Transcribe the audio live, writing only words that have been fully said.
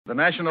The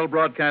National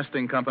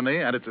Broadcasting Company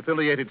and its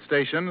affiliated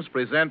stations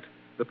present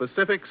The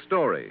Pacific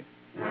Story.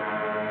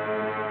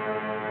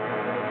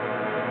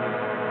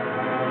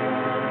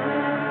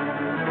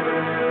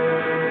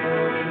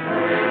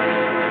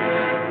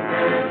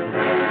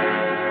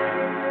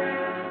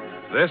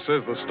 This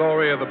is the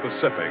story of the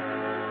Pacific,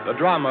 the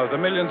drama of the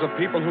millions of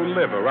people who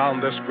live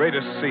around this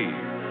greatest sea,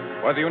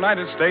 where the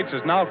United States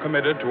is now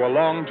committed to a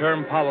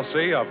long-term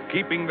policy of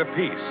keeping the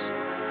peace.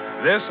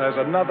 This, as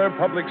another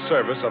public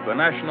service of the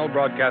National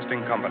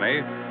Broadcasting Company,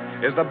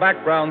 is the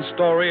background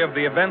story of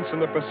the events in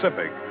the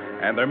Pacific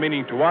and their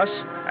meaning to us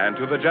and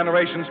to the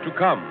generations to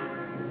come.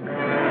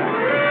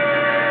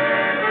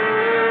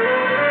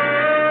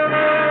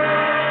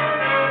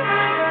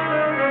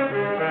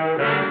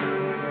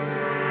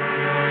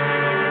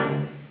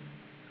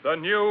 The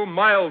new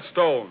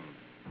Milestone.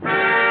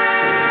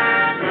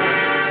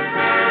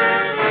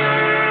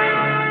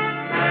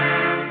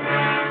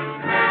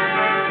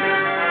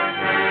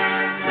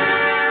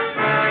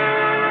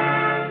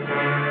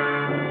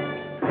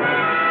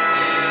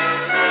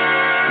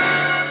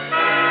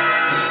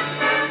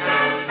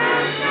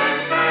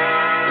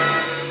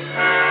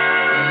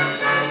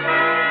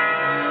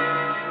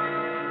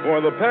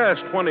 For the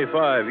past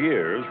 25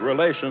 years,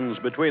 relations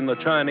between the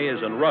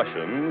Chinese and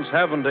Russians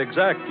haven't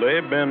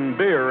exactly been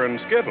beer and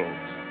skittles.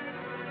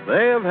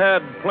 They have had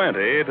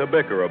plenty to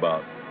bicker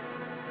about.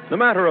 The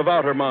matter of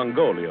Outer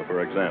Mongolia,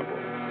 for example,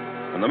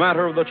 and the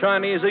matter of the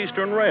Chinese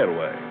Eastern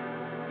Railway,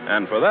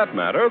 and for that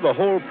matter, the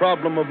whole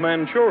problem of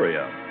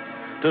Manchuria,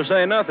 to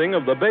say nothing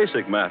of the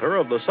basic matter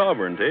of the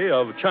sovereignty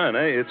of China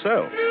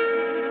itself.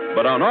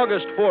 But on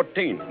August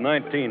 14th,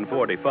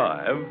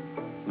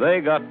 1945,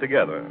 they got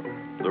together,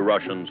 the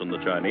Russians and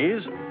the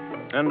Chinese,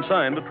 and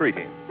signed a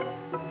treaty.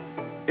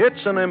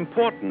 It's an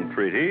important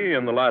treaty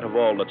in the light of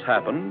all that's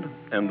happened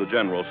and the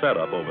general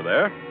setup over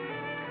there,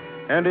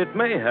 and it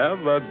may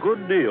have a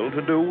good deal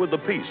to do with the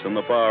peace in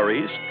the Far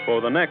East for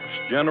the next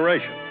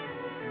generation.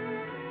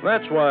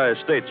 That's why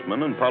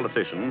statesmen and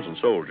politicians and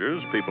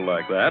soldiers, people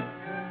like that,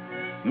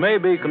 may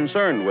be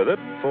concerned with it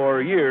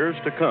for years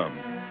to come.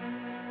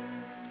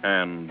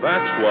 And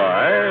that's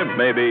why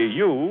maybe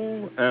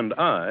you and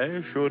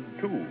I should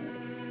too.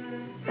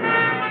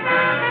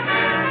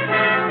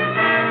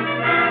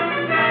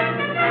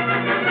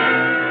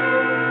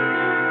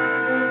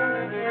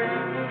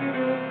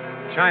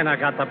 China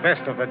got the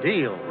best of the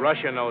deal.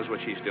 Russia knows what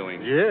she's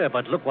doing. Yeah,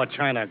 but look what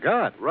China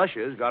got.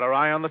 Russia's got her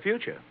eye on the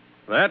future.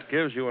 That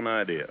gives you an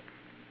idea.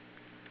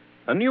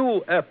 A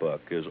new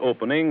epoch is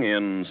opening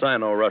in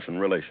Sino-Russian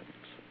relations.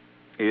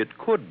 It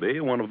could be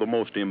one of the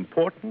most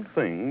important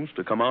things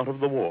to come out of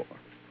the war.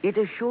 It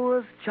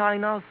assures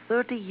China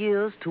 30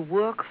 years to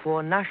work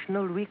for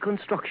national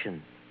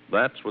reconstruction.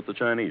 That's what the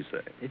Chinese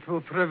say. It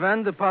will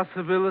prevent the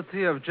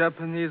possibility of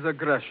Japanese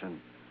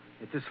aggression.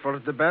 It is for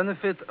the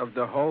benefit of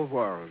the whole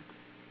world.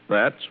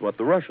 That's what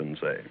the Russians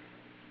say.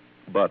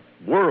 But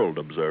world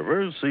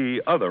observers see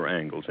other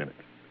angles in it.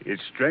 It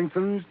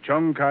strengthens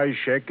Chiang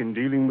Kai-shek in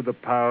dealing with the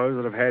powers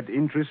that have had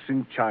interests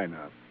in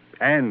China.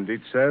 And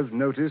it serves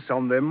notice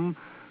on them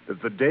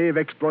that the day of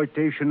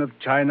exploitation of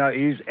China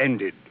is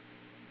ended.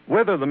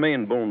 Whether the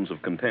main bones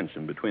of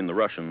contention between the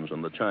Russians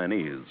and the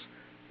Chinese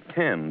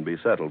can be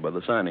settled by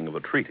the signing of a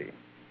treaty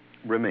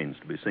remains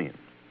to be seen.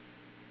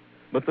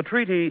 But the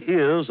treaty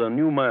is a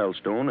new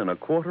milestone in a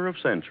quarter of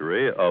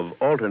century of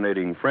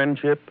alternating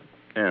friendship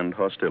and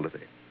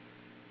hostility.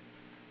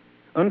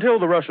 Until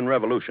the Russian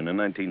Revolution in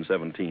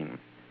 1917,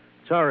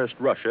 Tsarist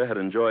Russia had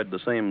enjoyed the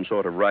same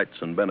sort of rights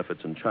and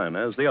benefits in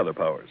China as the other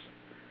powers.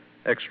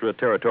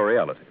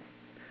 Extraterritoriality,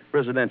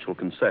 residential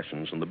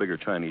concessions in the bigger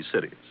Chinese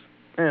cities,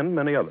 and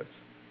many others.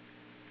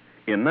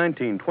 In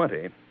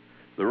 1920,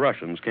 the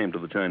Russians came to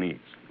the Chinese.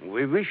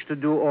 We wish to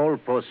do all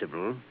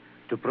possible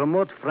to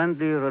promote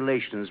friendly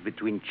relations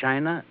between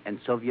China and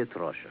Soviet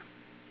Russia.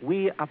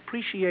 We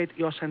appreciate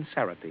your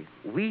sincerity.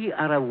 We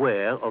are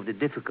aware of the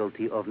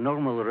difficulty of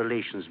normal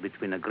relations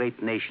between a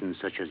great nation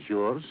such as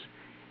yours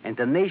and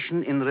a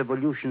nation in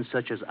revolution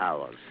such as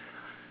ours.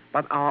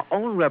 But our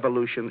own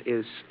revolution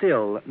is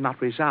still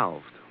not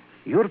resolved.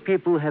 Your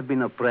people have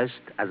been oppressed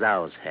as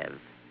ours have.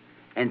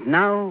 And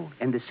now,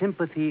 in the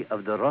sympathy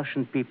of the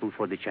Russian people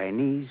for the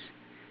Chinese,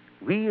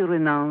 we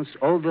renounce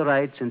all the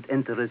rights and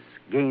interests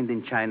gained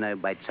in China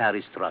by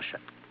Tsarist Russia.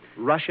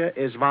 Russia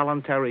is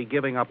voluntarily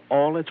giving up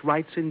all its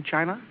rights in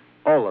China?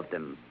 All of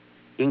them,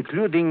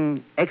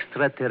 including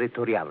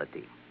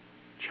extraterritoriality.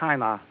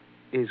 China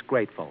is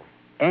grateful.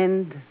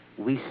 And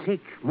we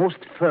seek most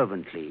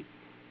fervently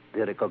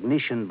the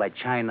recognition by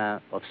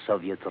China of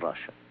Soviet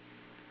Russia.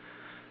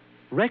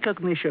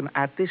 Recognition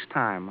at this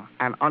time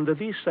and under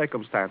these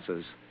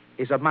circumstances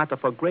is a matter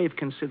for grave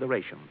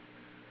consideration.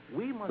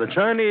 The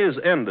Chinese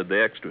ended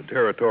the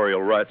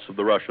extraterritorial rights of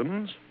the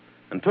Russians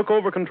and took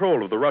over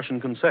control of the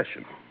Russian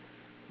concession,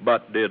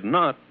 but did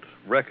not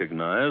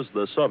recognize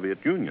the Soviet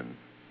Union.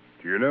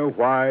 Do you know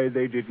why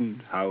they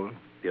didn't, Howell?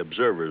 The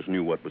observers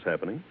knew what was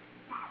happening.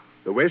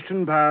 The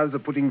Western powers are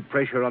putting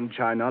pressure on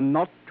China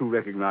not to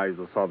recognize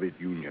the Soviet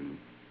Union.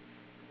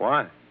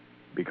 Why?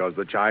 Because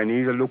the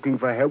Chinese are looking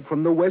for help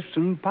from the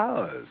Western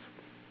powers.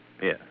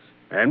 Yes.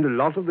 And a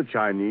lot of the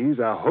Chinese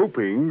are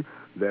hoping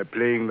they're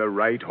playing the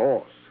right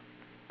horse.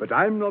 But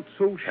I'm not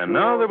so sure. And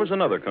now there was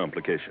another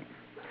complication.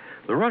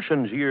 The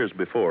Russians, years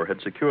before,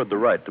 had secured the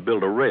right to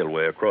build a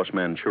railway across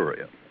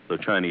Manchuria, the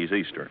Chinese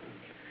Eastern.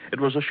 It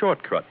was a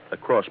shortcut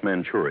across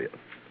Manchuria.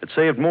 It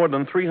saved more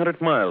than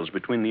 300 miles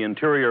between the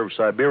interior of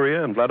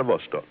Siberia and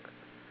Vladivostok.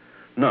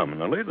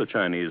 Nominally, the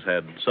Chinese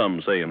had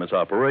some say in its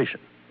operation,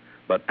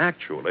 but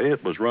actually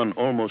it was run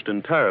almost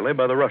entirely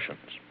by the Russians.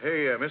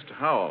 Hey, Mr.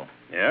 Howell,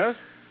 Yes?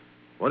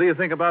 what do you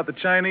think about the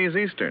Chinese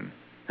Eastern?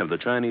 Have the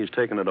Chinese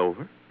taken it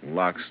over?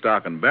 Lock,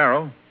 stock, and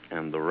barrel.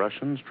 And the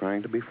Russians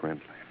trying to be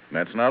friendly?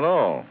 That's not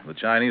all. The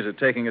Chinese are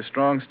taking a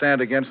strong stand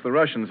against the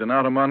Russians in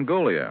Outer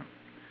Mongolia.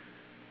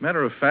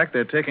 Matter of fact,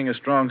 they're taking a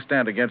strong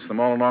stand against them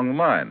all along the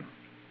line.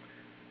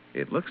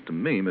 It looks to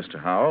me, Mr.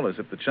 Howell, as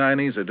if the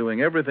Chinese are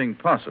doing everything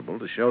possible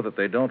to show that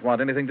they don't want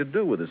anything to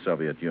do with the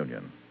Soviet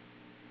Union.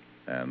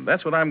 And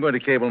that's what I'm going to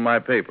cable my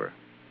paper.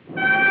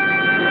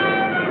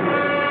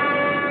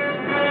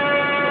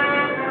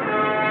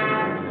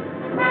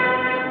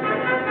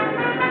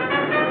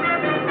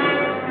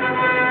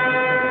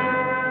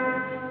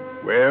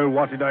 Well,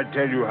 what did I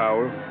tell you,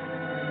 Howell?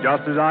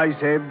 Just as I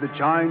said, the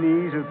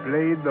Chinese have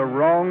played the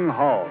wrong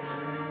horse.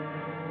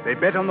 They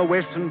bet on the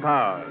Western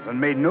powers and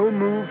made no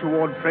move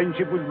toward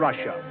friendship with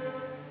Russia.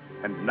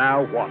 And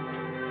now what?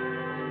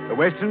 The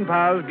Western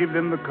powers give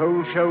them the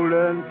cold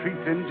shoulder and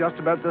treat them just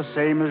about the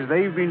same as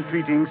they've been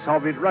treating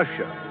Soviet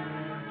Russia.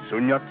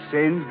 Sun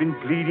Yat-sen's been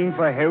pleading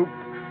for help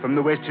from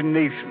the Western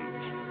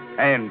nations.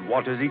 And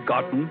what has he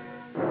gotten?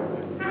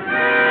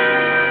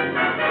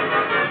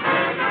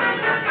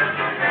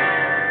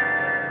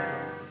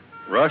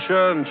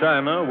 Russia and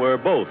China were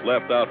both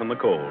left out in the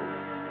cold.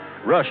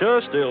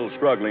 Russia still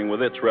struggling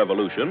with its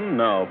revolution,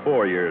 now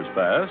 4 years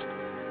past,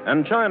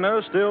 and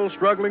China still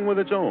struggling with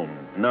its own,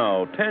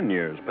 now 10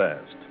 years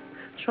past.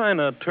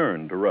 China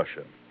turned to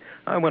Russia.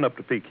 I went up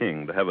to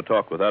Peking to have a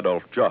talk with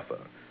Adolf Joffe,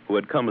 who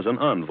had come as an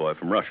envoy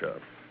from Russia.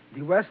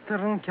 The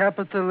Western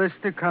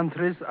capitalistic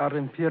countries are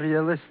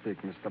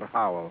imperialistic, Mr.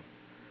 Howell.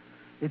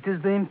 It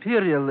is the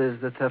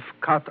imperialists that have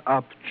cut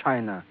up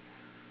China.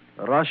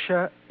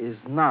 Russia is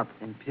not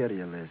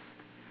imperialist.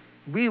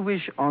 We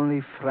wish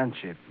only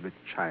friendship with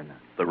China.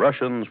 The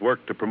Russians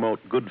worked to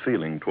promote good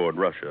feeling toward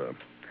Russia.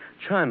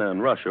 China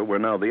and Russia were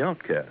now the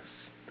outcasts.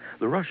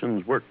 The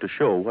Russians worked to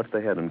show what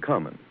they had in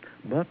common,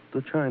 but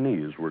the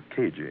Chinese were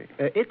cagey.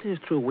 It is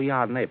true we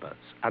are neighbors,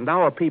 and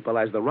our people,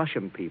 as the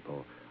Russian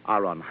people,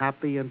 are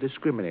unhappy and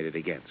discriminated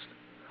against.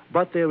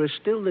 But there is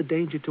still the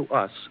danger to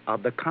us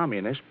of the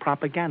communist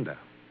propaganda.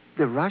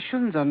 The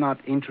Russians are not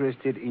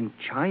interested in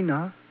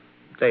China.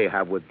 They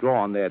have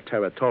withdrawn their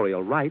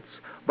territorial rights,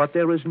 but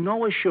there is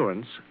no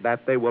assurance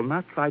that they will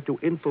not try to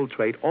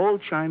infiltrate all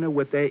China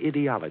with their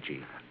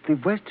ideology. The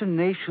Western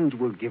nations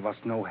will give us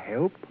no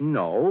help.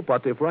 No,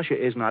 but if Russia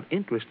is not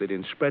interested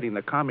in spreading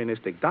the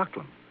communistic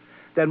doctrine,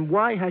 then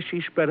why has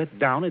she spread it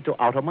down into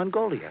Outer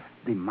Mongolia?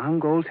 The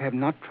Mongols have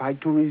not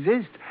tried to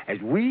resist, as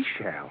we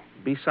shall.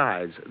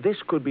 Besides, this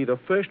could be the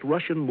first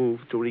Russian move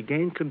to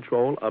regain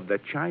control of the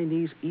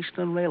Chinese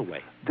Eastern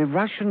Railway. The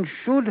Russians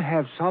should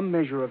have some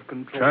measure of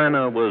control.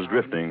 China was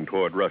drifting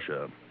toward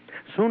Russia.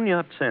 Sun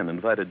Yat-sen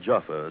invited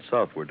Joffe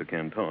southward to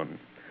Canton.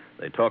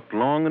 They talked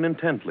long and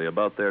intently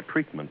about their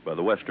treatment by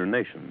the Western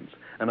nations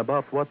and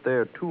about what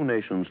their two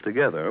nations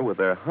together, with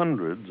their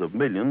hundreds of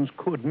millions,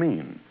 could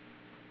mean.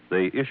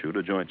 They issued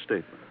a joint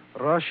statement.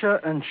 Russia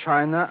and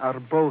China are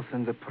both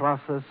in the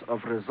process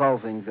of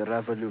resolving the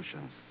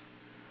revolutions.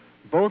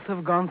 Both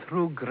have gone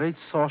through great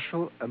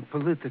social and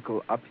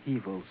political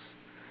upheavals.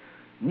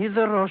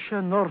 Neither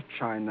Russia nor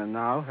China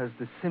now has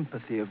the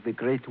sympathy of the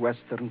great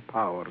Western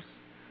powers.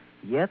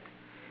 Yet,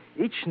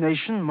 each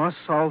nation must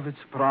solve its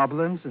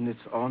problems in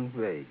its own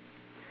way.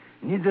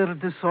 Neither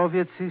the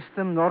Soviet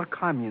system nor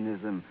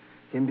communism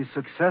can be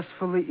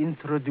successfully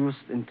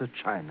introduced into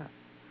China.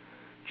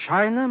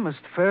 China must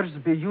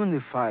first be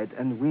unified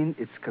and win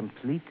its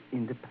complete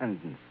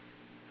independence.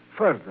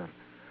 Further,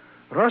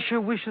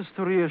 Russia wishes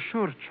to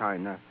reassure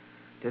China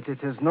that it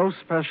has no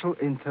special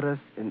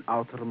interest in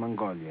Outer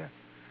Mongolia,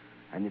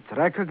 and it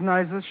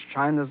recognizes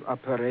China's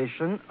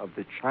operation of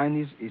the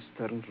Chinese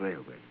Eastern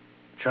Railway.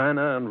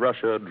 China and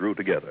Russia drew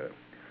together.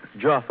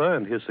 Joffe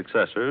and his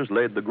successors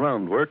laid the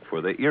groundwork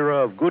for the era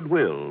of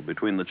goodwill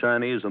between the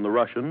Chinese and the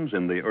Russians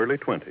in the early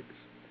 20s.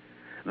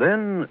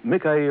 Then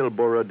Mikhail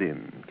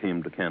Borodin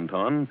came to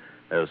Canton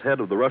as head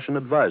of the Russian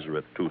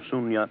advisorate to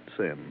Sun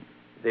Yat-sen.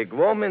 The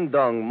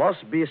Kuomintang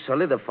must be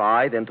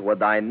solidified into a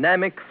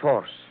dynamic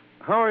force.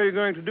 How are you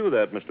going to do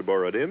that, Mr.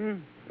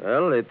 Borodin?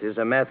 Well, it is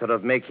a matter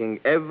of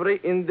making every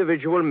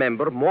individual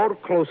member more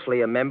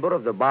closely a member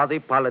of the body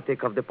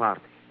politic of the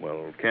party.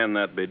 Well, can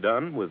that be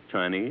done with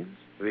Chinese?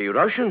 The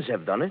Russians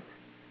have done it.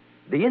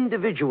 The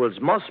individuals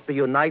must be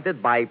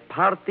united by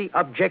party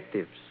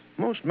objectives.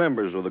 Most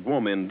members of the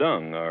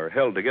Kuomintang are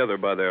held together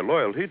by their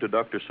loyalty to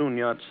Dr. Sun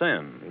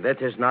Yat-sen.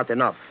 That is not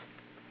enough.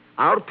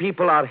 Our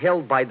people are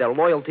held by their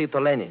loyalty to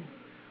Lenin.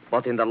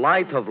 But in the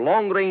light of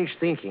long-range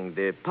thinking,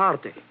 the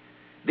party,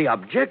 the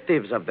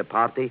objectives of the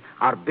party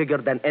are bigger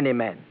than any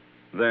man.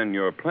 Then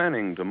you're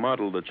planning to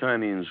model the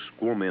Chinese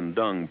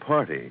Kuomintang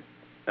Party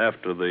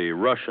after the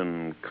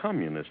Russian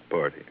Communist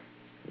Party.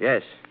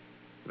 Yes.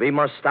 We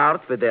must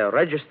start with the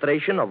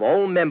registration of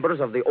all members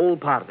of the old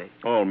party.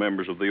 All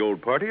members of the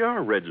old party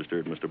are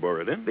registered, Mr.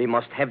 Borodin. We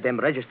must have them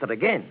registered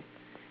again.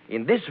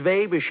 In this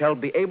way, we shall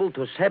be able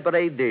to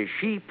separate the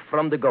sheep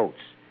from the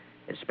goats,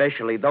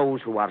 especially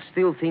those who are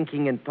still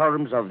thinking in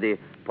terms of the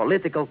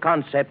political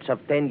concepts of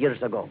 10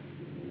 years ago.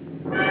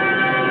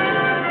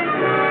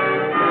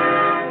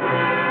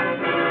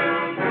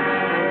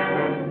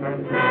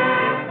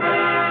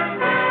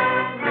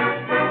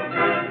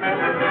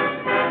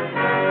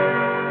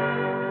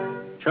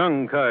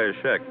 Chiang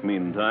Kai-shek,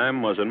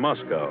 meantime, was in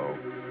Moscow.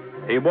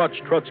 He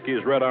watched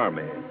Trotsky's Red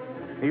Army.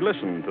 He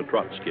listened to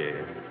Trotsky.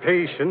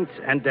 Patience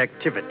and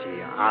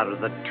activity are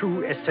the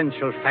two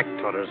essential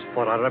factors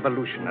for a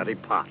revolutionary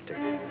party.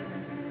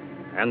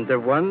 And the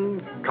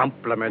one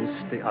complements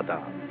the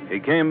other. He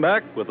came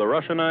back with the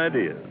Russian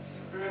ideas.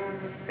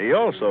 He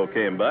also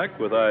came back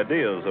with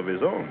ideas of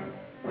his own.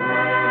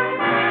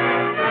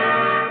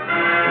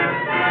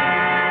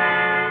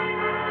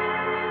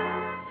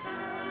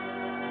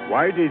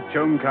 Why did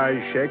Chiang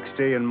Kai-shek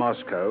stay in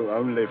Moscow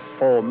only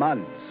 4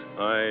 months?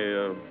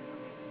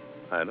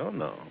 I don't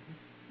know.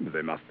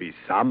 There must be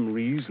some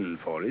reason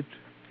for it.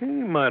 He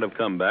might have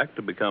come back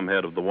to become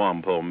head of the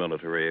Whampoa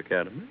Military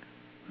Academy.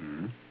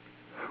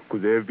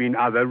 Could there have been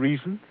other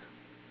reasons?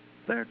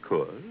 There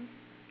could.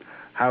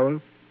 Howell,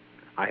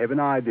 I have an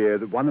idea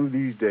that one of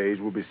these days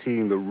we'll be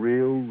seeing the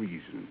real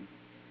reason.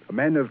 A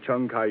man of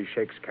Chiang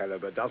Kai-shek's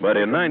caliber doesn't... But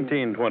in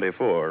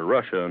 1924,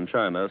 Russia and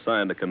China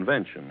signed a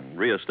convention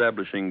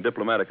reestablishing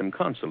diplomatic and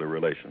consular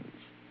relations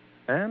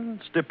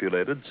and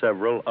stipulated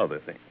several other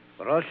things.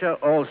 Russia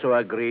also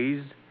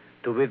agrees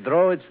to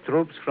withdraw its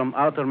troops from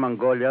Outer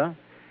Mongolia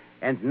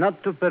and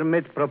not to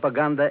permit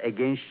propaganda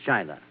against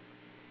China.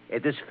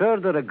 It is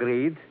further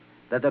agreed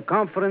that a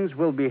conference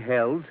will be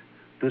held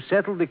to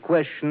settle the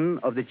question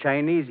of the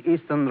Chinese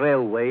Eastern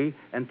Railway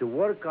and to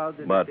work out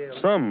the But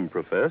details. some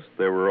professed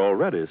there were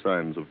already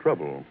signs of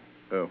trouble.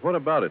 What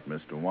about it,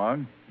 Mr.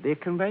 Wang? The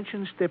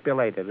convention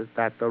stipulated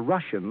that the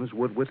Russians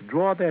would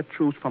withdraw their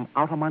troops from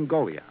Outer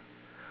Mongolia.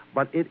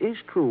 But it is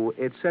true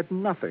it said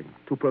nothing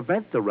to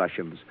prevent the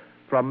Russians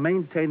from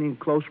maintaining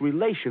close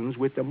relations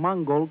with the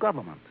Mongol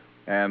government.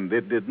 And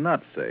it did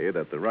not say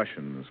that the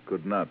Russians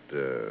could not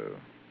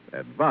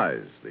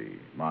advise the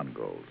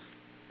Mongols,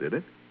 did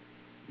it?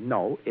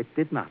 No, it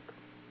did not.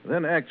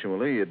 Then,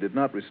 actually, it did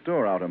not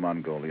restore Outer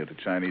Mongolia to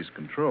Chinese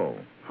control.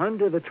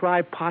 Under the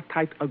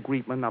tripartite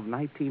agreement of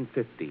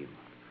 1915,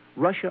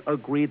 Russia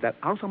agreed that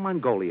Outer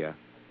Mongolia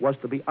was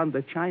to be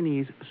under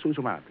Chinese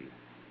suzerainty.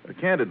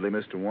 Candidly,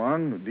 Mr.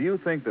 Wang, do you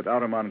think that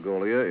Outer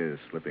Mongolia is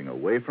slipping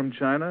away from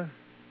China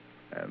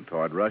and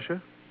toward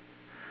Russia?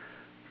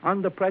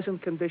 Under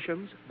present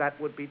conditions, that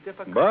would be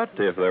difficult. But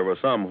if there were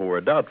some who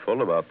were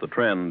doubtful about the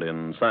trend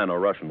in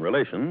Sino-Russian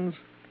relations,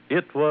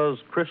 it was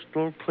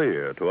crystal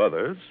clear to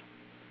others.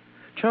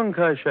 Chiang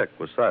Kai-shek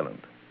was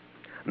silent.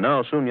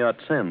 Now Sun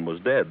Yat-sen was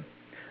dead.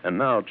 And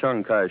now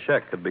Chiang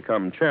Kai-shek had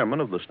become chairman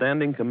of the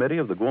Standing Committee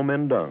of the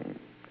Kuomintang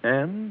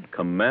and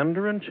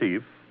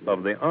commander-in-chief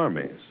of the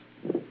armies.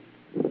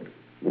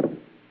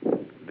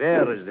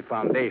 There is the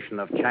foundation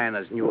of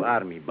China's new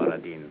army,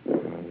 Borodin.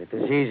 It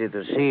is easy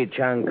to see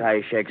Chiang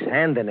Kai-shek's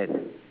hand in it.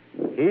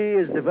 He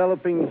is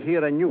developing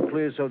here a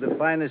nucleus of the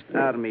finest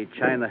army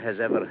China has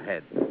ever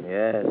had.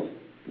 Yes.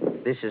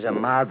 This is a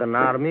modern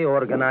army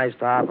organized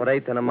to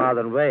operate in a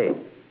modern way.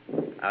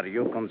 Are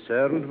you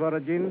concerned,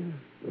 Borodin?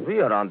 We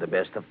are on the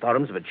best of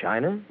terms with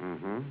China.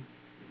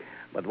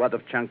 But what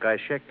of Chiang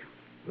Kai-shek?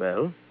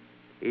 Well?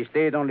 He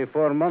stayed only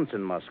 4 months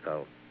in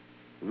Moscow.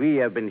 We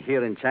have been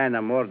here in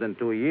China more than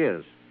 2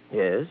 years.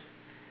 Yes.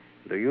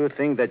 Do you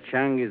think that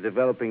Chiang is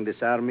developing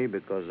this army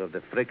because of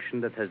the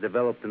friction that has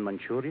developed in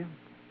Manchuria?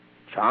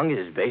 Chiang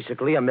is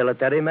basically a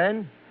military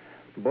man.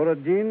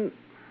 Borodin,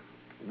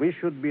 we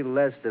should be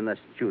less than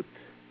astute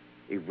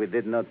if we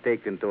did not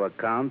take into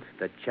account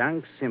that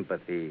Chiang's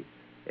sympathy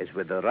is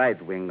with the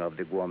right wing of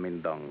the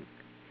Kuomintang.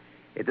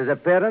 It is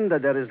apparent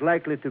that there is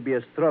likely to be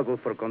a struggle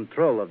for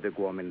control of the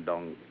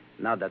Kuomintang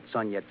now that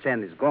Sun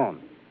Yat-sen is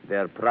gone.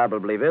 There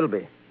probably will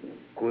be.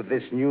 Could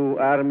this new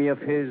army of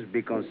his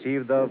be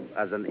conceived of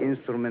as an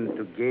instrument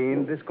to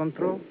gain this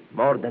control?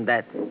 More than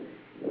that.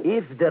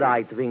 If the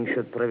right wing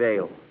should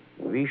prevail,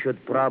 we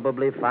should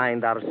probably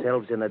find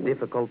ourselves in a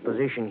difficult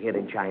position here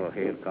in China. Oh,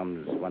 here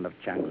comes one of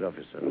Chiang's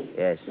officers.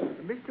 Yes.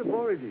 Mr.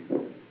 Borodin,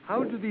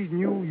 how do these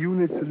new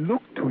units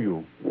look to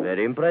you?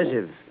 Very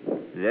impressive.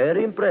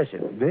 Very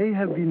impressive. They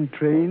have been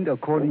trained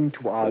according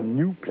to our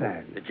new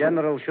plan. The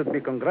general should be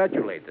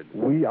congratulated.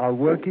 We are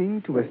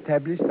working to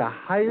establish the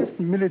highest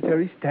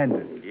military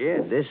standard.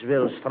 Yes. This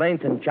will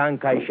strengthen Chiang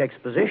Kai-shek's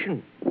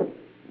position.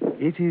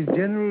 It is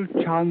General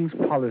Chiang's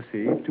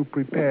policy to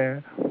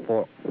prepare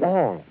for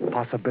all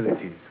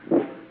possibilities.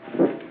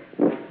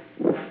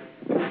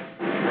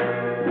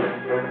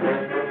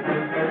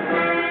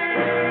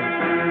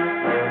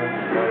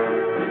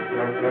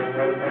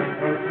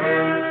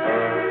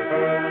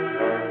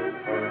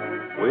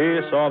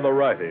 saw the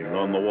writing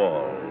on the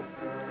wall.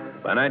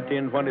 By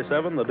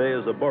 1927, the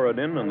days of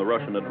Borodin and the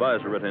Russian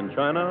advisorate in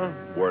China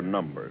were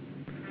numbered.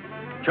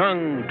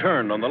 Chiang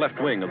turned on the left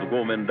wing of the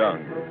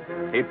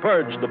Kuomintang. He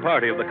purged the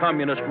party of the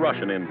communist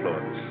Russian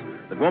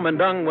influence. The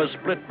Kuomintang was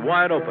split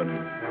wide open.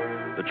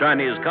 The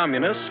Chinese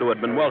communists who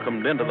had been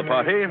welcomed into the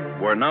party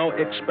were now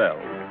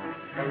expelled.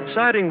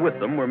 Siding with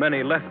them were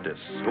many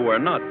leftists who were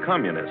not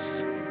communists.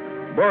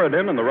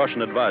 Borodin and the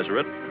Russian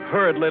advisorate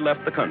hurriedly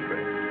left the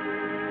country.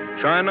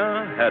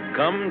 China had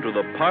come to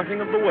the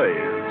parting of the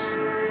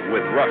ways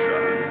with Russia.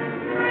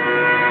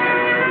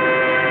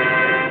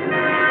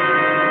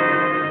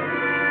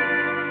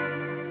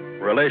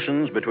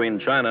 Relations between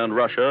China and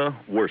Russia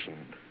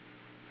worsened.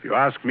 If you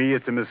ask me,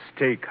 it's a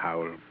mistake,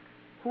 Howell.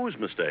 Whose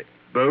mistake?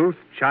 Both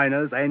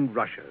China's and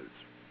Russia's.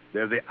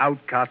 They're the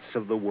outcasts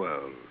of the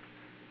world.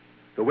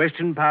 The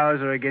Western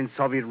powers are against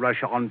Soviet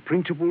Russia on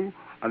principle,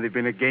 and they've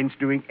been against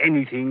doing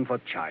anything for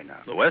China.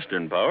 The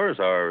Western powers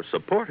are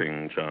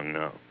supporting Chiang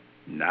now.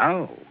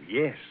 Now,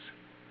 yes,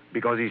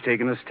 because he's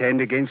taken a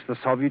stand against the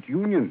Soviet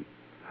Union.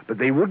 But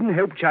they wouldn't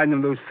help China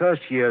in those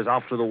first years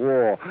after the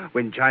war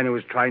when China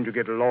was trying to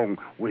get along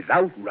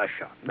without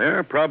Russia.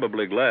 They're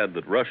probably glad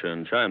that Russia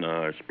and China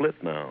are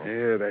split now.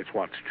 Yeah, that's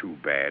what's too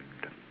bad.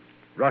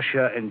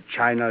 Russia and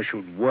China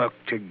should work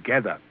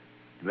together.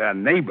 They're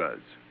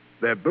neighbors.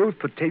 They're both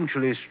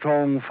potentially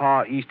strong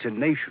Far Eastern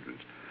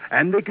nations,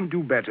 and they can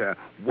do better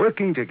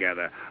working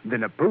together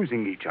than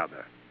opposing each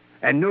other.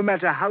 And no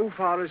matter how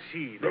far a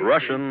sea... The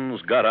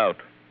Russians got out,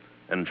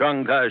 and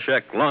Chiang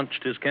Kai-shek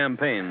launched his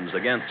campaigns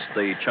against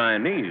the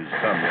Chinese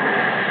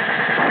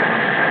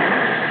communists.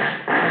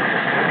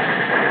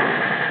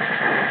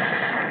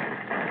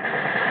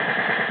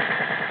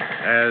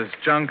 As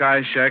Chiang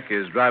Kai-shek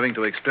is driving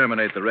to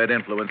exterminate the red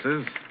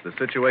influences, the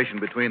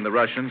situation between the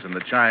Russians and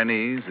the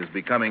Chinese is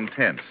becoming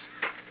tense.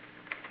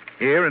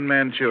 Here in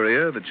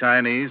Manchuria, the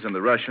Chinese and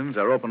the Russians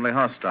are openly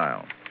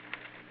hostile.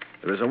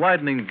 There is a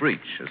widening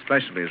breach,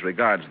 especially as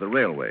regards the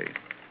railway.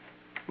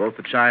 Both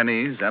the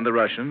Chinese and the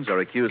Russians are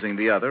accusing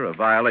the other of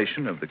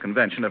violation of the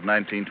Convention of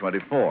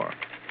 1924.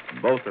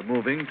 And both are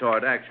moving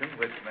toward action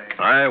which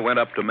may... I went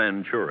up to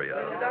Manchuria.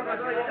 No, you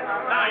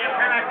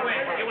cannot go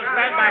in. You will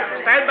stand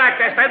back. Stand back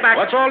there. Stand back.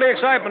 What's all the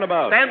excitement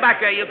about? Stand back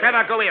there. You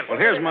cannot go in. Well,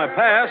 here's my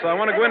pass. I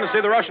want to go in to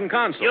see the Russian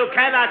consul. You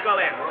cannot go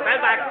in.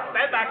 Stand back.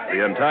 Stand back.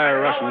 The entire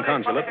Russian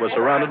consulate was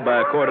surrounded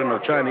by a cordon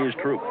of Chinese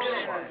troops.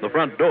 The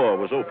front door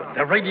was open.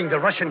 They're raiding the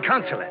Russian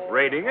consulate.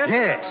 Raiding it?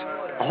 Yes.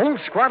 A whole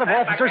squad of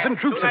officers and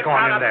troops have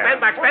gone in there.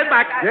 Stand back. Stand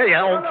back.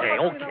 Yeah, okay.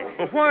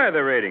 Well, why are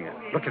they raiding it?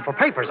 Looking for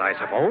papers, I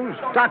suppose.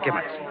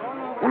 Documents.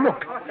 Oh,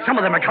 look.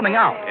 Some of them are coming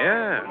out.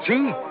 Yeah.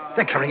 See?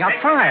 They're carrying out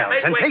files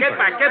and papers. Get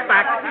back. Get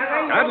back.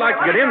 I'd like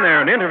to get in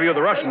there and interview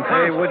the Russian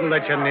consul. They wouldn't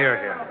let you near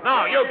here.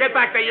 No, you get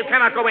back there. You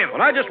cannot go in.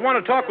 Well, I just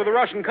want to talk with the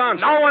Russian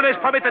consul. No one is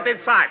permitted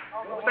inside.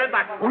 Stand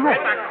back. Oh, look.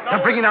 Stand back.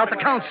 They're bringing out the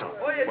consul.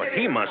 But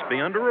he must be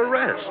under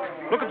arrest.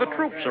 Look at the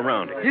troops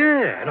around him.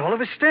 Yeah, and all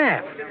of his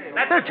staff.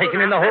 They're taking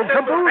in the whole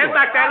caboodle. Stand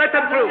back there. Let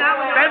them through.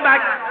 Stand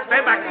back.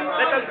 Stand back.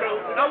 Let them through.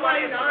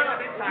 Nobody is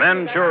permitted inside.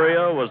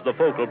 Manchuria was the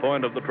focal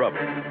point of the trouble.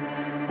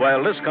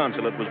 While this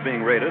consulate was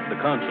being raided, the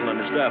consul and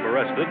his staff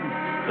arrested,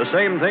 the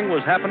same thing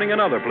was happening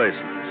in other places.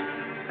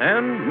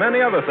 And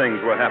many other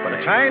things were happening.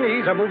 The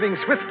Chinese are moving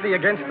swiftly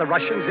against the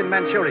Russians in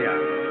Manchuria.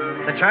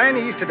 The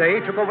Chinese today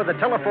took over the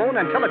telephone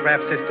and telegraph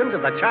systems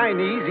of the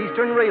Chinese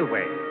Eastern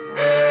Railway.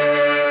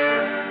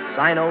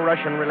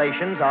 Sino-Russian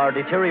relations are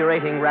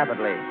deteriorating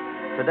rapidly.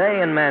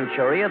 Today in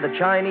Manchuria, the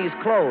Chinese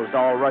closed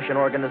all Russian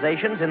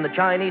organizations in the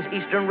Chinese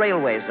Eastern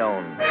Railway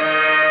zone.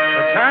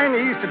 The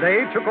Chinese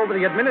today took over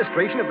the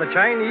administration of the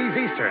Chinese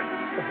Eastern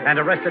and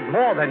arrested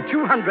more than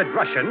 200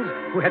 Russians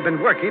who had been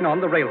working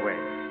on the railway.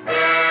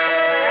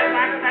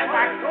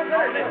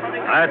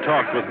 I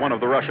talked with one of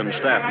the Russian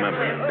staff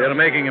members. They're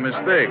making a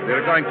mistake.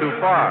 They're going too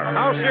far.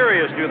 How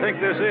serious do you think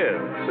this is?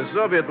 The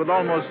Soviet would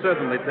almost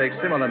certainly take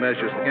similar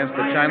measures against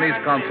the Chinese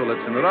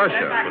consulates in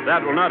Russia. But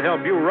that will not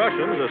help you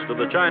Russians as to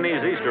the Chinese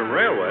Eastern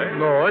Railway.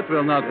 No, it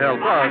will not help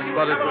us,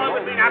 but it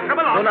will... Now,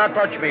 come along. Do not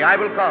touch me. I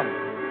will come.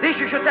 This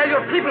you should tell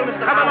your people, Mr.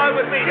 Come along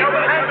with me. Keep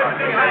your hands off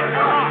me.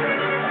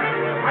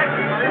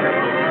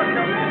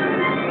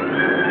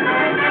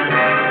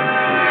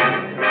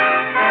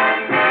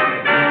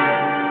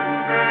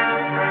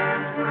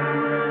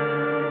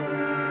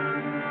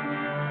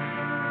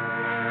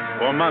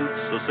 For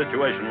months, the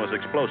situation was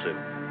explosive.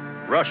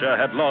 Russia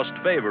had lost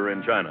favor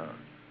in China.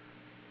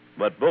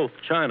 But both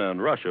China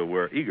and Russia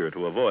were eager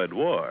to avoid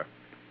war.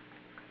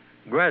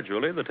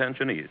 Gradually, the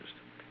tension eased.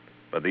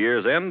 By the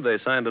year's end, they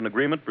signed an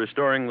agreement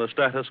restoring the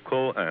status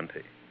quo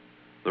ante.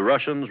 The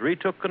Russians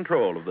retook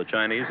control of the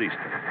Chinese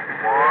Eastern.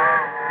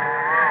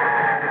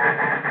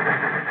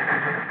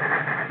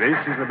 This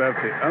is about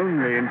the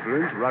only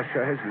influence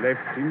Russia has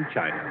left in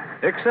China.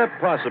 Except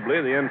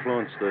possibly the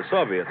influence the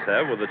Soviets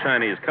have with the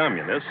Chinese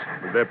communists.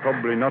 But they're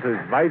probably not as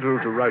vital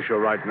to Russia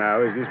right now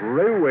as this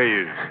railway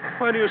is.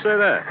 Why do you say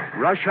that?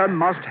 Russia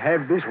must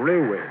have this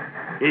railway.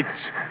 It's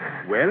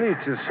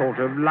a sort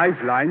of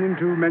lifeline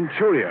into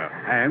Manchuria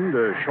and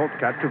a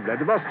shortcut to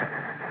Vladivostok.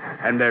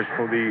 And as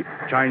for the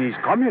Chinese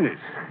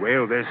communists,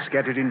 well, they're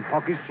scattered in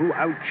pockets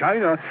throughout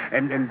China,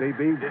 and they...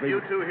 Did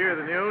you two hear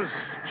the news?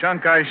 Chiang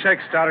Kai-shek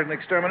started an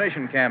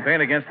extermination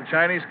campaign against the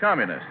Chinese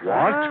communists.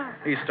 What?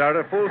 He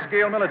started a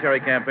full-scale military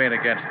campaign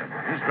against them.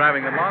 He's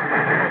driving them on.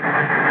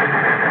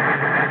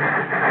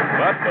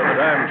 But by the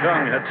time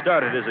Chung had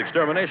started his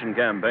extermination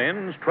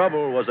campaigns,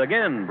 trouble was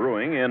again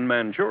brewing in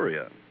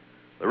Manchuria.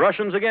 The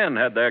Russians again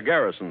had their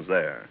garrisons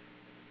there.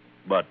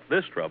 But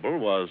this trouble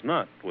was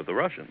not with the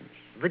Russians.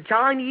 The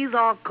Chinese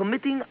are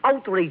committing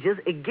outrages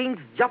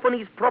against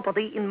Japanese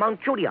property in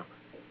Manchuria.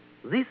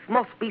 This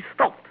must be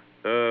stopped.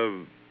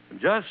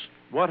 Just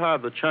what are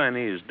the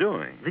Chinese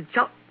doing?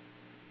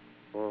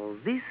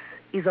 This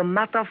is a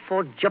matter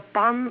for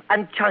Japan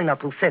and China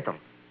to settle.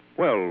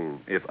 Well,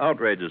 if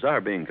outrages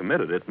are being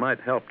committed, it might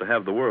help to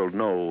have the world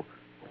know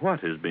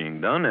what is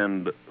being done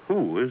and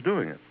who is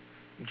doing it.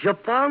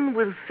 Japan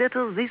will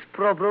settle this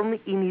problem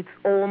in its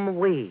own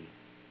way.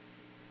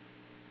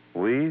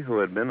 We who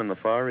had been in the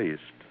Far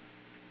East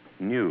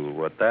knew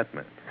what that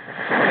meant.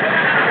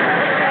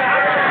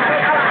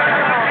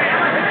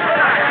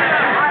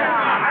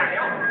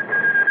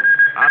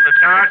 On the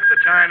chart, the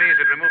Chinese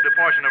had removed a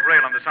portion of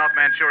rail on the South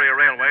Manchuria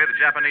Railway. The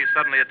Japanese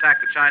suddenly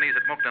attacked the Chinese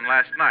at Mukden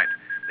last night.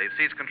 They've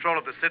seized control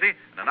of the city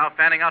and are now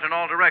fanning out in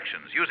all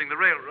directions, using the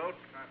railroad.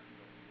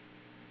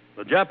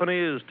 The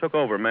Japanese took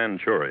over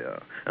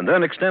Manchuria and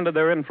then extended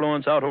their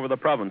influence out over the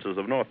provinces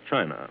of North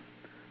China.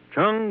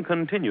 Chung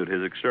continued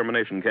his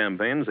extermination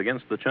campaigns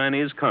against the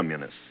Chinese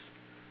communists.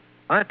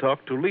 I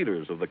talked to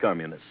leaders of the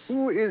communists.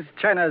 Who is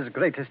China's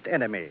greatest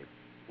enemy?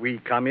 We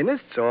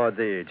communists or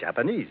the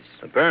Japanese?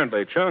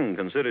 Apparently, Chung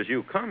considers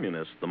you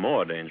communists the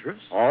more dangerous.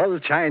 All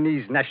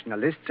Chinese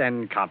nationalists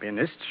and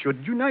communists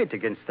should unite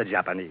against the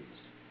Japanese.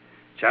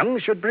 Chung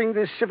should bring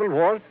this civil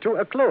war to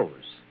a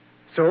close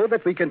so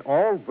that we can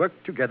all work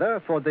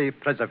together for the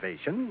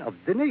preservation of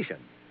the nation.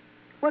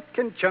 What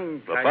can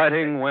Chung... The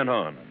fighting went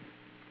on,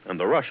 and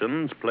the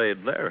Russians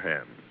played their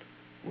hand.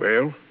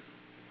 Well,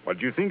 what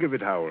do you think of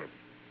it, Howell?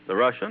 The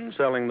Russians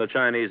selling the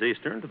Chinese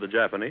Eastern to the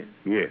Japanese?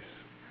 Yes.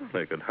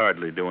 They could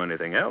hardly do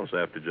anything else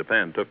after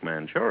Japan took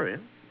Manchuria.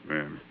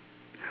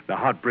 The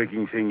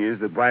heartbreaking thing is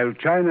that while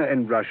China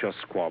and Russia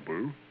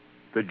squabble,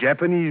 the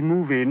Japanese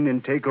move in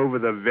and take over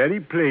the very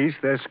place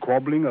they're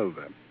squabbling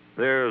over.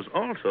 There's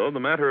also the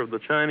matter of the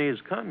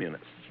Chinese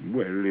communists.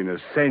 Well, in a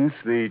sense,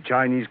 the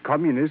Chinese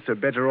communists are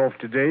better off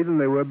today than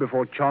they were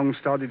before Chong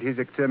started his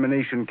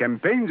extermination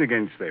campaigns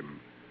against them.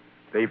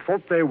 They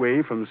fought their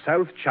way from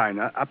South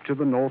China up to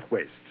the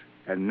northwest,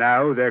 and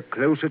now they're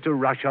closer to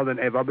Russia than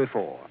ever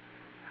before.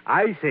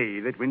 I say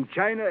that when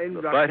China and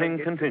The Russia... fighting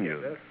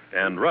continued,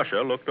 and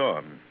Russia looked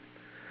on.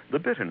 The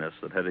bitterness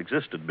that had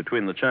existed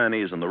between the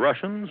Chinese and the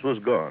Russians was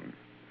gone.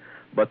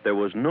 But there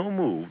was no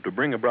move to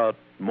bring about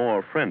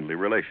more friendly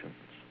relations.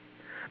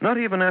 Not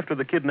even after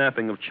the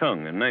kidnapping of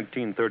Chung in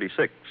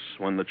 1936,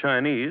 when the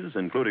Chinese,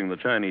 including the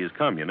Chinese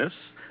communists,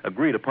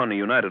 agreed upon a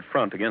united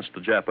front against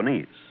the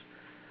Japanese.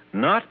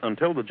 Not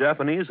until the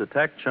Japanese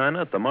attacked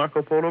China at the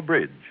Marco Polo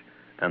Bridge,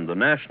 and the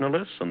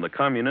nationalists and the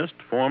communists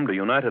formed a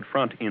united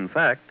front, in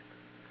fact,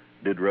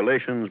 did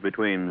relations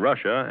between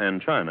Russia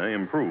and China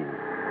improve.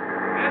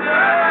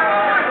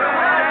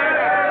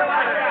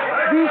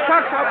 These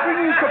trucks are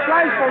bringing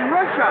supplies from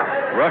Russia.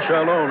 Russia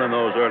alone in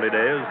those early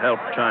days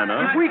helped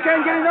China. If we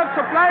can't get enough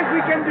supplies,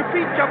 we can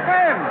defeat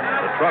Japan.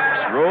 The trucks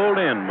rolled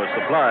in with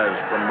supplies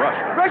from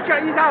Russia. Russia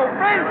is our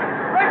friend.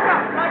 Russia!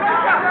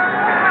 Russia!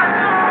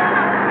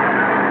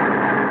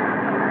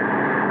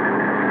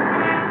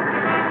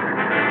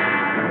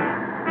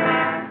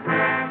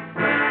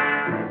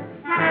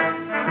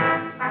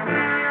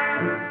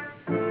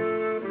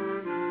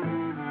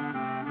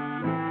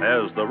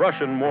 As the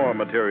Russian war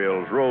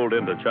materials rolled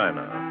into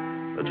China,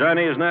 the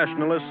Chinese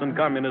nationalists and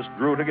communists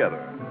drew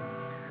together.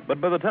 But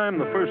by the time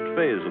the first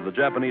phase of the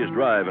Japanese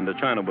drive into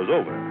China was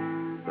over,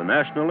 the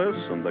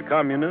nationalists and the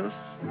communists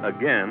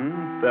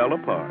again fell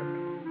apart.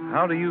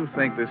 How do you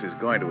think this is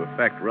going to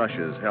affect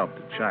Russia's help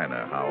to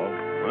China, Howell?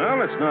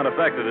 Well, it's not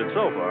affected it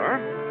so far.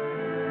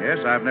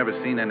 Yes, I've never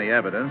seen any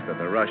evidence that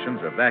the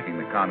Russians are backing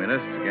the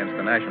communists against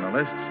the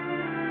nationalists.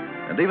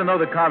 And even though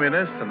the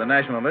communists and the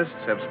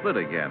nationalists have split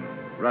again,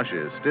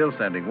 Russia is still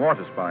sending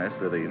water spies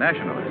to the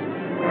nationalists.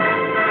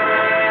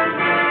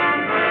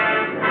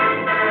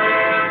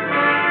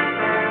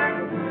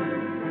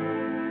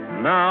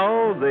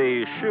 Now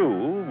the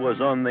shoe was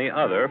on the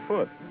other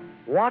foot.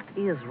 What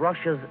is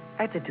Russia's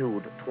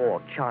attitude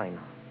toward China?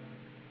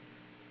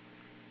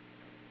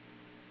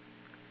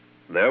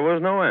 There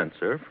was no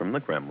answer from the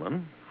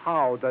Kremlin.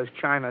 How does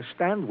China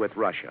stand with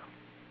Russia?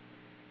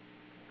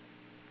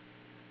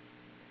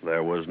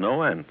 There was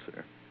no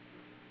answer.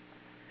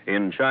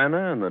 In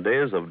China, in the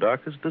days of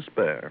darkest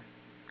despair,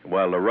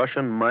 while the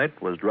Russian might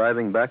was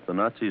driving back the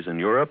Nazis in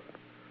Europe,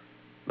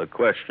 the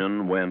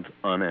question went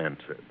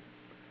unanswered.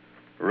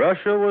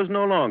 Russia was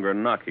no longer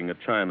knocking at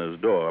China's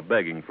door,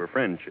 begging for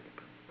friendship.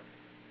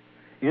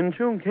 In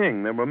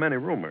Chongqing, there were many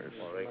rumors.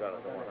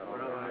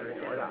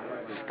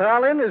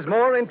 Stalin is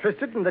more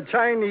interested in the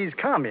Chinese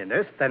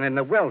communists than in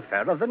the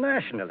welfare of the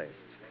nationalists.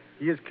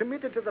 He is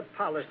committed to the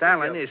policy.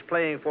 Stalin is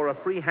playing for a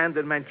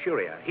free-handed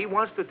Manchuria. He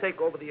wants to take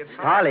over the entire...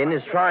 Stalin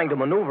is trying to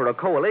maneuver a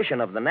coalition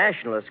of the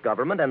nationalist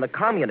government and the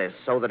communists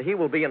so that he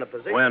will be in a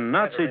position... When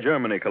Nazi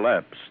Germany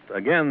collapsed,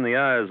 again the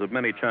eyes of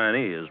many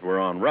Chinese were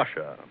on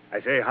Russia.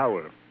 I say,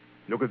 Howell,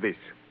 look at this.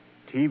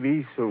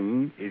 TV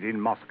Sung is in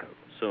Moscow.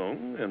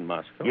 Sung in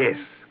Moscow? Yes,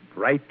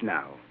 right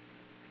now.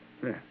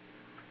 Yeah.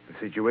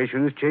 The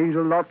situation has changed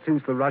a lot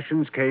since the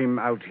Russians came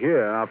out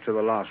here after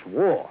the last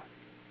war.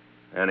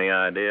 Any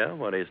idea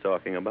what he's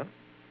talking about?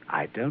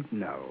 I don't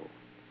know.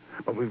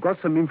 But we've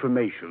got some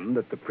information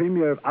that the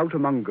Premier of Outer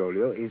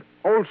Mongolia is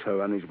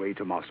also on his way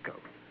to Moscow.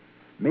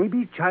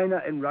 Maybe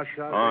China and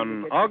Russia...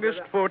 On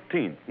August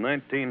 14th,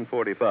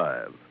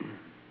 1945,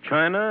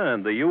 China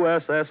and the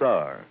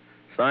USSR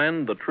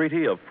signed the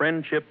Treaty of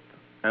Friendship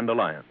and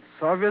Alliance.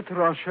 Soviet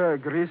Russia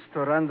agrees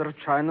to render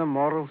China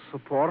moral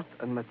support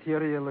and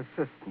material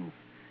assistance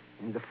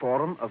in the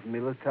form of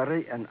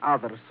military and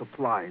other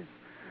supplies.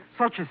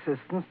 Such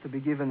assistance to be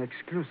given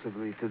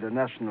exclusively to the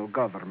national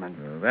government.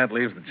 That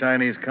leaves the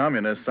Chinese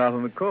communists out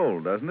in the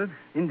cold, doesn't it?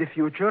 In the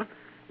future,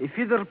 if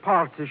either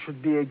party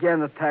should be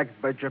again attacked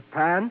by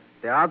Japan,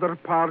 the other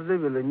party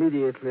will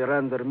immediately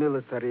render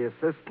military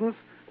assistance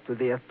to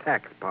the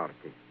attacked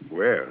party.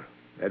 Well,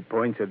 that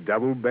points a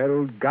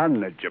double-barreled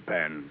gun at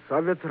Japan.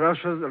 Soviet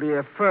Russia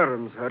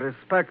reaffirms her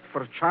respect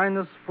for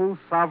China's full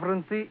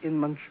sovereignty in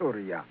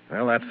Manchuria.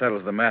 Well, that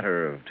settles the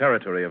matter of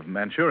territory of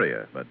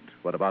Manchuria. But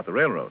what about the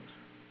railroads?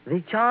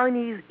 The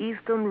Chinese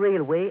Eastern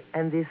Railway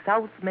and the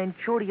South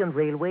Manchurian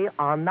Railway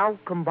are now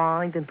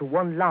combined into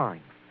one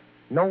line,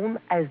 known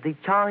as the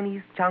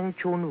Chinese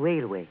Changchun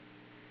Railway.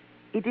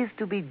 It is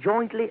to be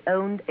jointly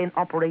owned and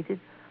operated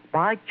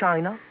by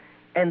China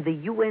and the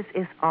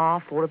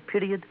USSR for a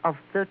period of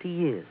 30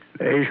 years.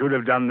 They should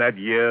have done that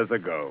years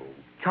ago.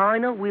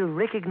 China will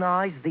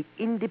recognize the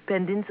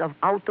independence of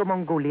Outer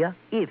Mongolia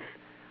if,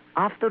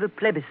 after a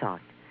plebiscite,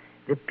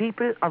 the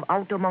people of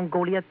Outer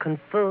Mongolia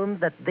confirm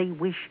that they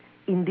wish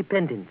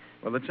independence.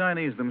 Well, the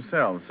Chinese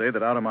themselves say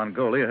that Outer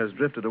Mongolia has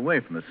drifted away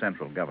from the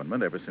central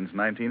government ever since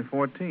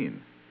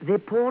 1914. The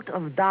port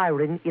of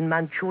Dairen in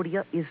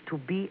Manchuria is to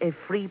be a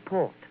free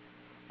port,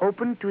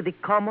 open to the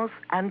commerce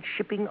and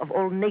shipping of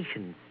all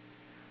nations.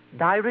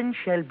 Dairen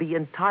shall be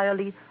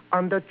entirely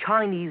under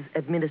Chinese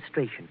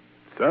administration.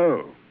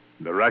 So,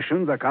 the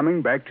Russians are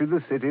coming back to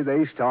the city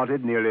they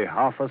started nearly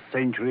half a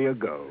century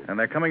ago. And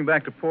they're coming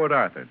back to Port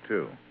Arthur,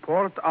 too.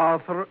 Port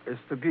Arthur is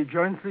to be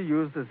jointly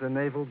used as a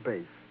naval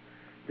base.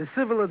 The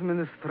civil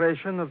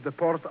administration of the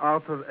Port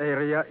Arthur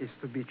area is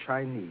to be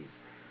Chinese.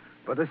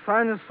 But a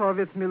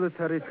Sino-Soviet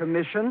military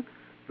commission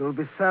will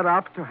be set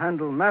up to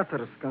handle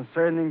matters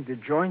concerning the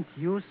joint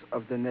use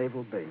of the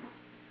naval base.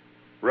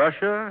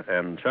 Russia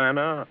and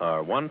China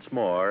are once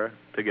more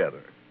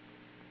together.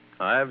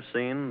 I've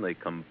seen the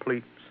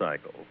complete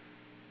cycle.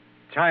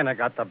 China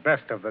got the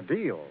best of the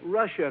deal.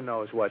 Russia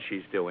knows what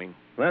she's doing.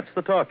 That's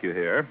the talk you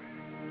hear.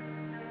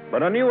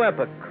 But a new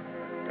epoch,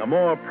 a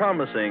more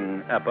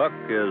promising epoch,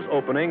 is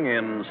opening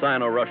in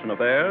Sino-Russian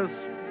affairs,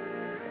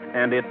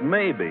 and it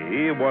may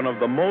be one of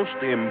the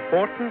most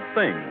important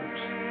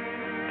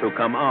things to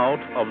come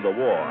out of the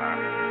war.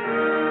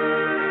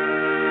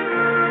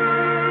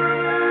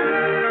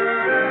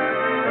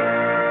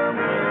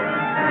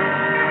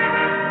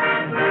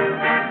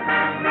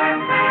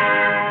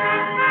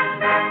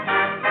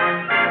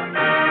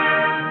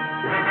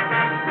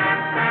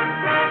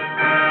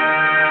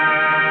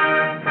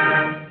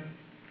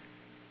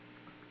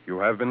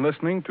 You have been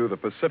listening to The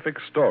Pacific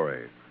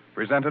Story,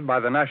 presented by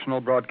the National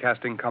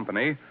Broadcasting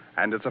Company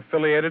and its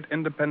affiliated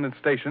independent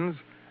stations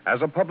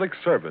as a public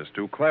service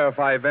to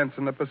clarify events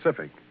in the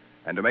Pacific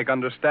and to make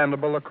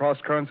understandable the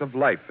cross-currents of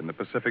life in the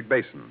Pacific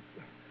Basin.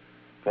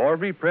 For a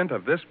reprint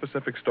of this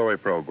Pacific Story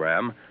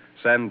program,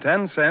 send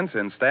 10 cents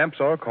in stamps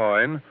or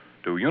coin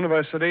to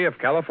University of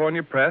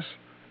California Press,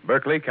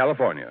 Berkeley,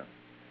 California.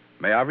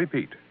 May I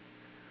repeat?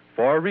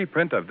 For a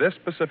reprint of this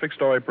Pacific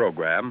Story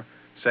program,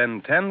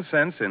 send 10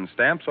 cents in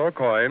stamps or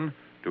coin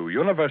to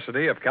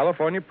University of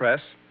California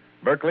Press,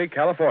 Berkeley,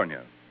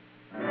 California.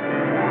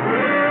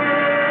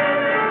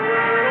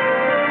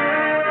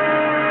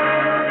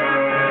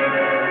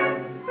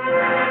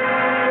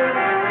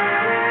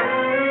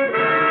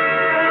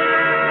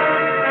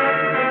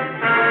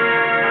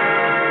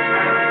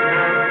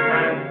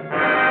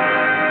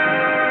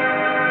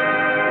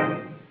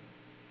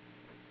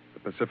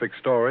 The Pacific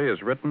Story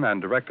is written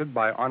and directed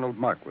by Arnold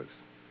Marquis.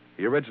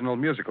 The original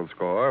musical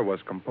score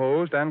was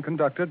composed and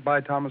conducted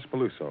by Thomas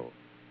Peluso.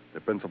 The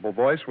principal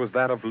voice was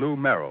that of Lou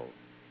Merrill.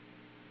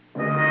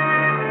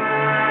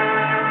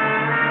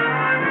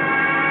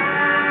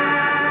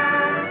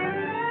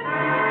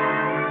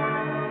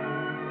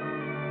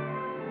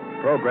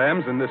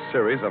 Programs in this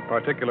series of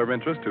particular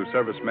interest to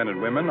servicemen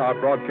and women are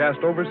broadcast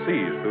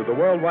overseas through the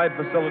worldwide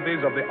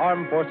facilities of the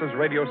Armed Forces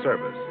Radio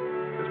Service.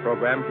 This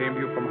program came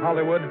to you from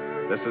Hollywood.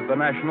 This is the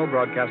National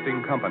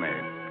Broadcasting Company.